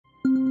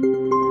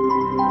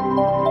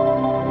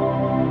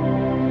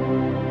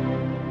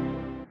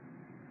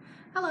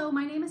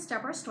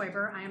Deborah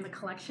Stoiber. I am the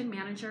collection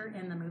manager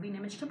in the Moving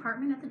Image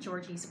Department at the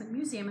George Eastman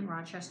Museum in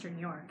Rochester,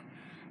 New York.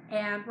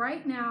 And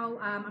right now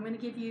I'm going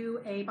to give you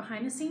a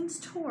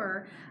behind-the-scenes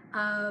tour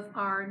of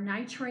our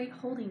nitrate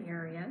holding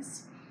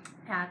areas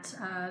at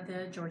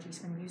the George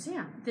Eastman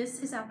Museum.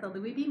 This is at the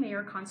Louis B.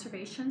 Mayer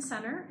Conservation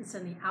Center. It's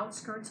in the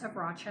outskirts of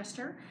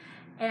Rochester.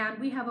 And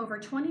we have over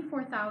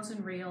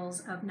 24,000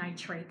 reels of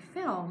nitrate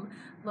film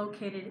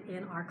located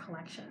in our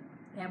collection.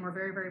 And we're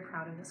very, very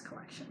proud of this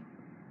collection.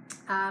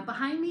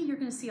 Behind me, you're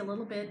going to see a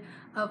little bit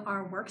of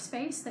our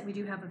workspace that we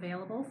do have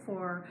available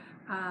for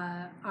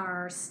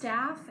our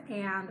staff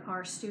and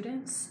our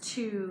students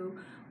to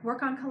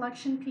work on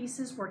collection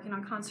pieces, working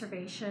on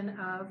conservation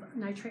of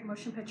nitrate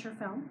motion picture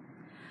film.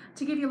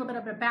 To give you a little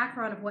bit of a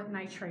background of what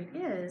nitrate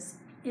is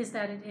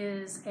that it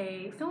is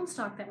a film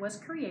stock that was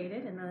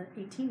created in the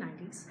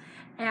 1890s,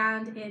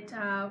 and it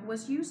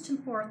was used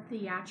for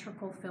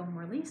theatrical film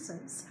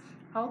releases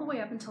all the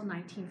way up until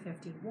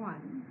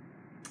 1951.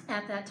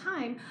 At that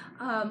time,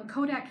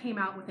 Kodak came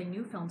out with a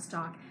new film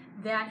stock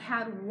that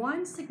had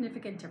one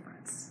significant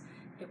difference.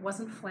 It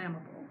wasn't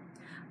flammable.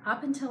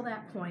 Up until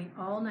that point,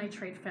 all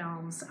nitrate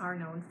films are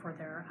known for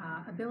their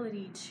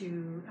ability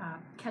to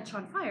catch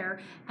on fire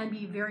and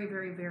be very,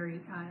 very, very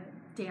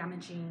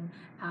damaging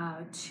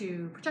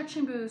to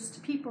projection booths,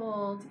 to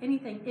people, to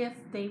anything, if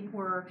they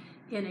were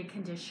in a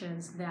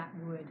conditions that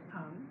would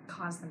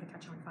cause them to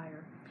catch on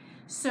fire.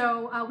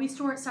 So we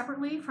store it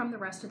separately from the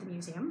rest of the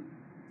museum.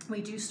 We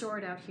do store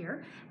it out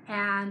here,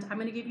 and I'm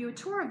going to give you a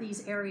tour of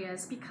these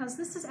areas because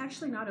this is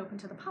actually not open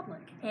to the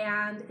public,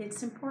 and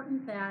it's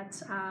important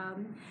that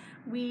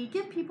we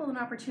give people an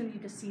opportunity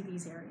to see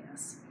these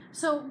areas.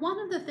 So one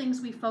of the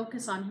things we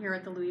focus on here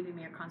at the Louis B.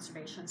 Mayer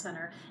Conservation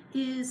Center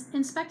is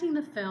inspecting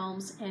the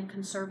films and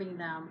conserving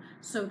them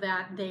so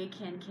that they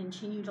can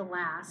continue to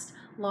last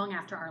long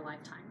after our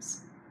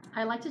lifetimes.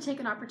 I like to take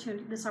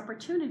this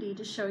opportunity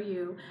to show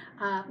you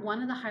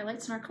one of the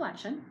highlights in our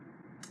collection.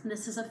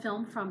 This is a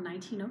film from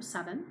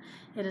 1907.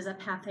 It is a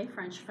Pathé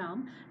French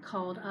film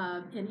called,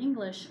 in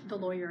English, The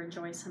Lawyer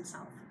Enjoys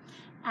Himself.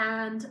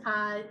 And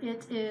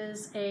it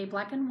is a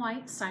black and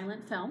white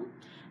silent film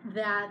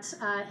that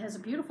has a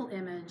beautiful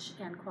image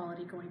and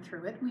quality going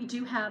through it. We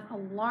do have a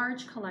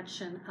large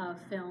collection of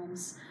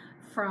films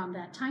from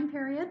that time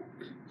period,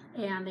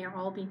 and they are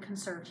all being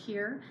conserved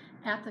here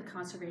at the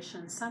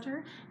Conservation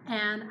Center.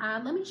 And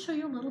let me show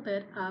you a little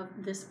bit of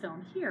this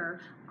film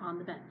here on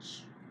the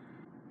bench.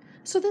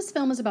 So this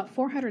film is about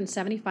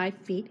 475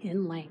 feet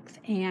in length,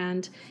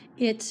 and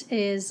it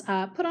is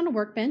put on a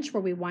workbench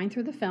where we wind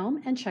through the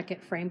film and check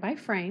it frame by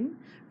frame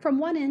from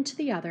one end to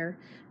the other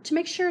to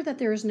make sure that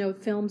there is no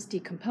films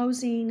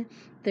decomposing,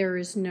 there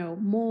is no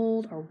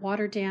mold or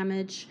water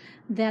damage,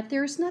 that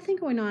there is nothing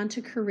going on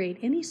to create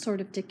any sort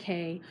of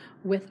decay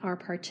with our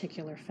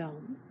particular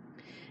film.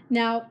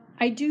 Now,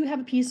 I do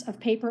have a piece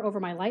of paper over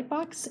my light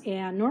box,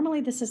 and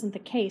normally this isn't the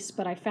case,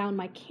 but I found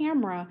my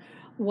camera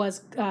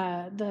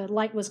the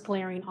light was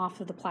glaring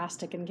off of the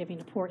plastic and giving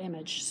a poor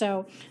image.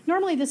 So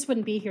normally this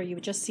wouldn't be here. You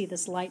would just see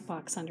this light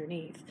box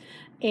underneath.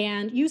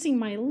 And using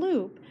my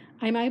loupe,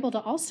 I'm able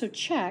to also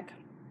check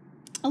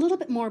a little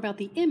bit more about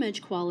the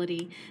image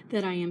quality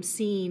that I am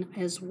seeing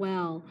as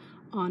well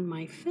on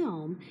my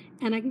film.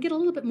 And I can get a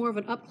little bit more of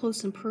an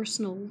up-close and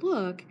personal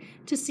look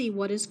to see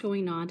what is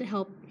going on to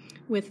help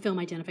with film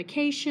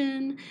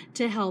identification,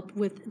 to help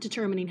with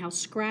determining how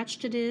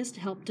scratched it is, to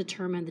help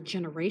determine the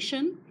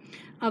generation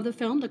of the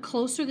film. The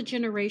closer the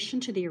generation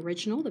to the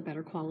original, the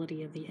better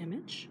quality of the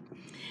image.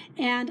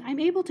 And I'm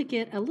able to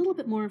get a little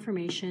bit more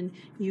information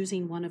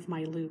using one of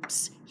my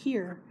loupes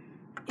here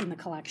in the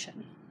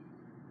collection.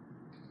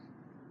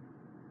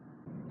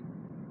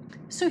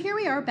 So here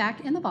we are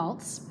back in the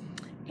vaults,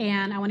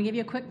 and I want to give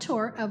you a quick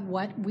tour of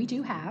what we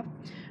do have.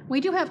 We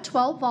do have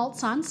 12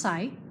 vaults on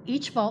site.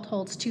 Each vault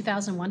holds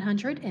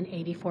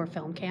 2,184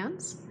 film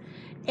cans,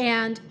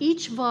 and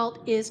each vault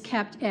is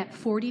kept at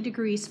 40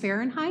 degrees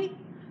Fahrenheit,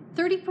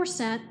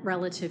 30%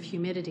 relative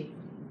humidity.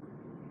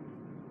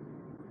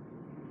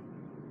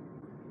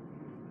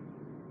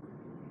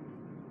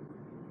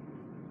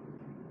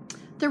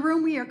 The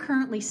room we are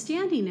currently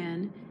standing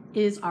in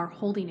is our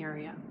holding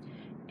area,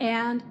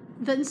 and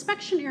the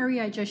inspection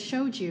area I just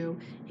showed you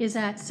is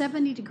at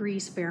 70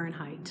 degrees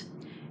Fahrenheit,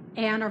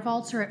 and our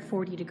vaults are at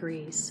 40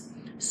 degrees.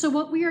 So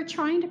what we are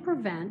trying to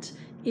prevent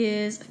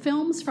is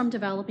films from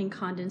developing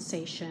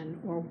condensation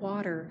or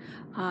water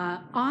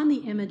on the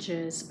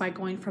images by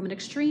going from an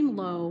extreme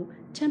low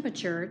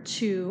temperature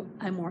to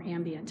a more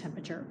ambient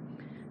temperature.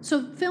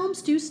 So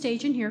films do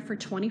stage in here for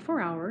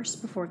 24 hours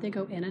before they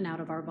go in and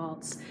out of our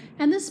vaults,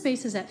 and this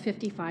space is at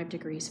 55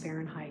 degrees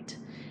Fahrenheit.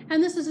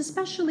 And this is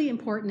especially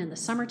important in the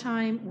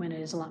summertime when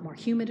it is a lot more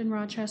humid in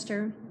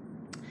Rochester.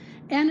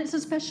 And it's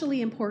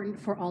especially important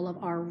for all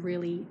of our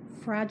really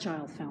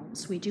fragile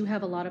films. We do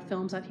have a lot of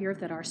films out here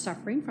that are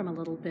suffering from a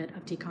little bit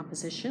of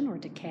decomposition or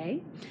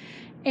decay.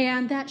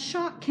 And that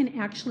shock can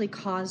actually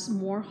cause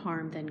more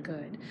harm than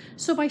good.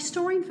 So by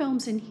storing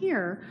films in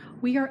here,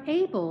 we are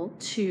able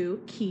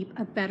to keep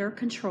a better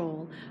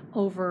control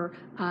over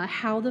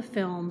how the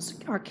films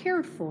are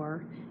cared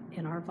for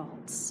in our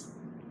vaults.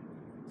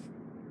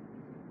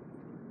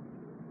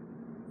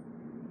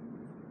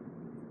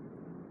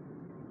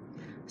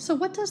 So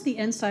what does the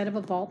inside of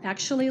a vault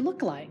actually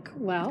look like?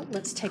 Well,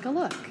 let's take a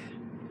look.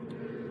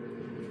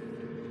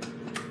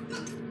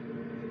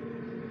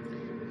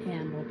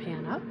 And we'll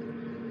pan up.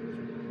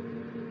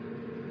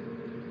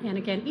 And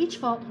again, each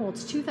vault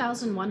holds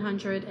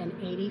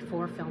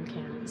 2,184 film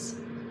cans.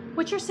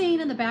 What you're seeing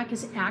in the back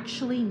is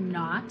actually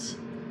not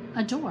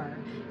a door.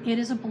 It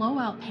is a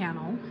blowout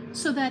panel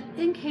so that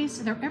in case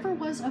there ever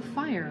was a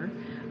fire,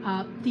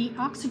 the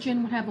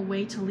oxygen would have a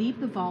way to leave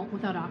the vault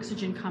without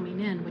oxygen coming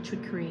in, which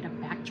would create a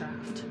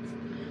backdraft.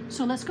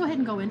 So let's go ahead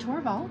and go into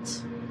our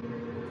vault.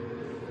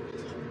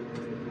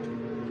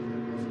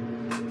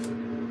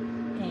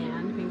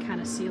 And we can kind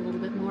of see a little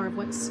bit more of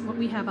what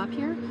we have up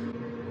here.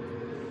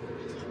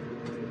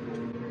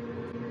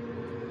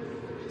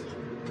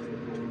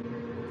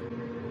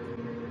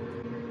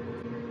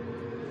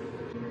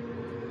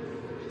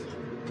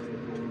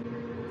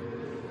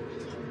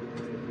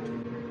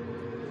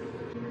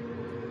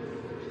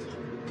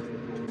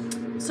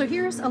 So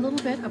here's a little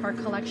bit of our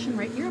collection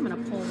right here. I'm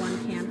going to pull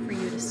one can for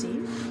you to see.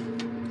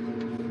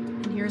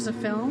 And here's a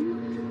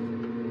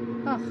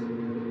film. Oh,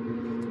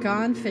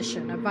 Gone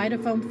Fishing, a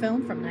Vitafoam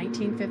film from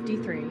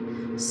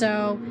 1953.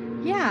 So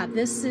yeah,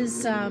 this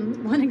is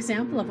one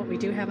example of what we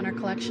do have in our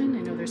collection.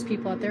 I know there's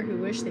people out there who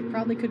wish they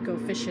probably could go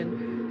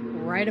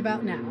fishing right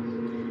about now.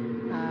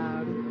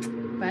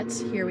 But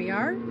here we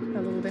are,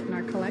 a little bit in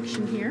our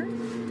collection here.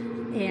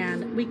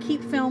 And we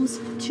keep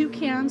films 2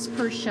 cans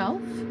per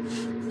shelf,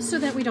 so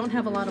that we don't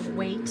have a lot of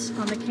weight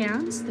on the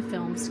cans. The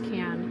films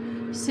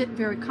can sit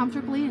very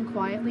comfortably and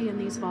quietly in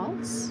these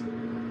vaults.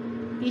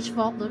 Each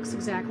vault looks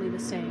exactly the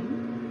same.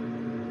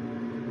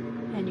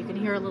 And you can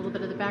hear a little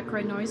bit of the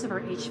background noise of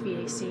our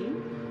HVAC.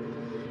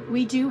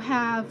 We do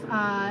have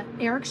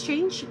air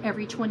exchange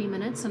every 20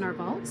 minutes in our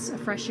vaults, a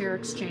fresh air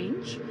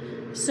exchange.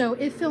 So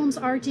if films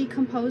are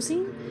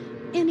decomposing,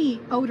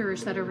 any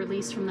odors that are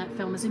released from that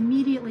film is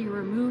immediately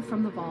removed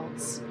from the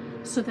vaults,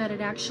 so that it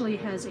actually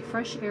has a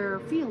fresh air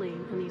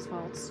feeling in these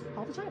vaults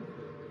all the time.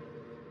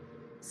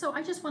 So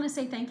I just want to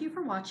say thank you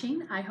for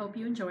watching. I hope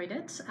you enjoyed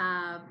it.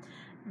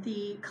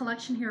 The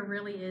collection here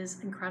really is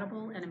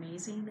incredible and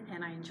amazing,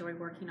 and I enjoy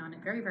working on it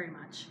very, very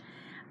much.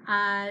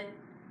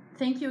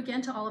 Thank you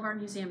again to all of our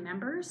museum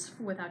members.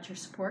 Without your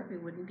support, we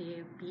wouldn't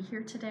be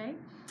here today.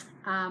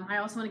 I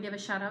also want to give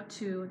a shout out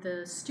to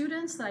the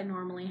students that I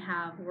normally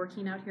have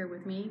working out here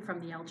with me from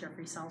the L.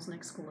 Jeffrey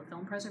Selznick School of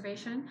Film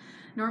Preservation.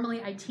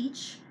 Normally I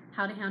teach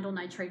how to handle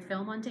nitrate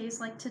film on days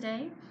like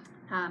today.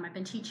 I've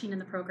been teaching in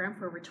the program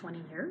for over 20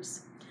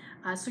 years.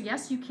 So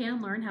yes, you can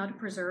learn how to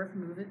preserve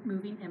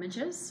moving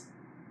images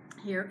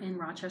here in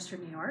Rochester,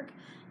 New York.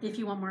 If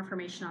you want more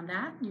information on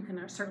that, you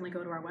can certainly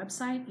go to our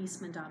website,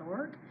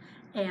 eastman.org,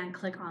 and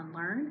click on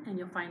Learn, and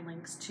you'll find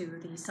links to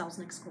the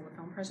Selznick School of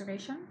Film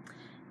Preservation.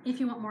 If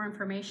you want more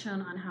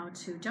information on how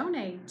to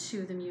donate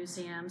to the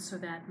museum so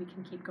that we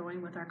can keep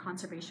going with our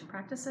conservation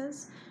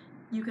practices,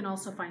 you can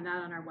also find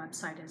that on our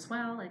website as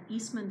well at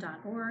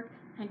eastman.org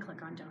and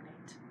click on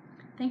Donate.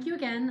 Thank you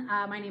again.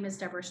 My name is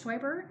Deborah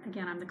Stoiber.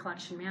 Again, I'm the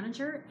collection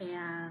manager,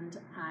 and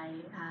I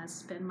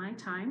spend my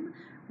time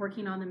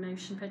working on the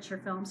motion picture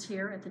films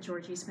here at the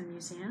George Eastman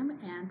Museum,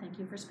 and thank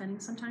you for spending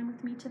some time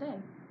with me today.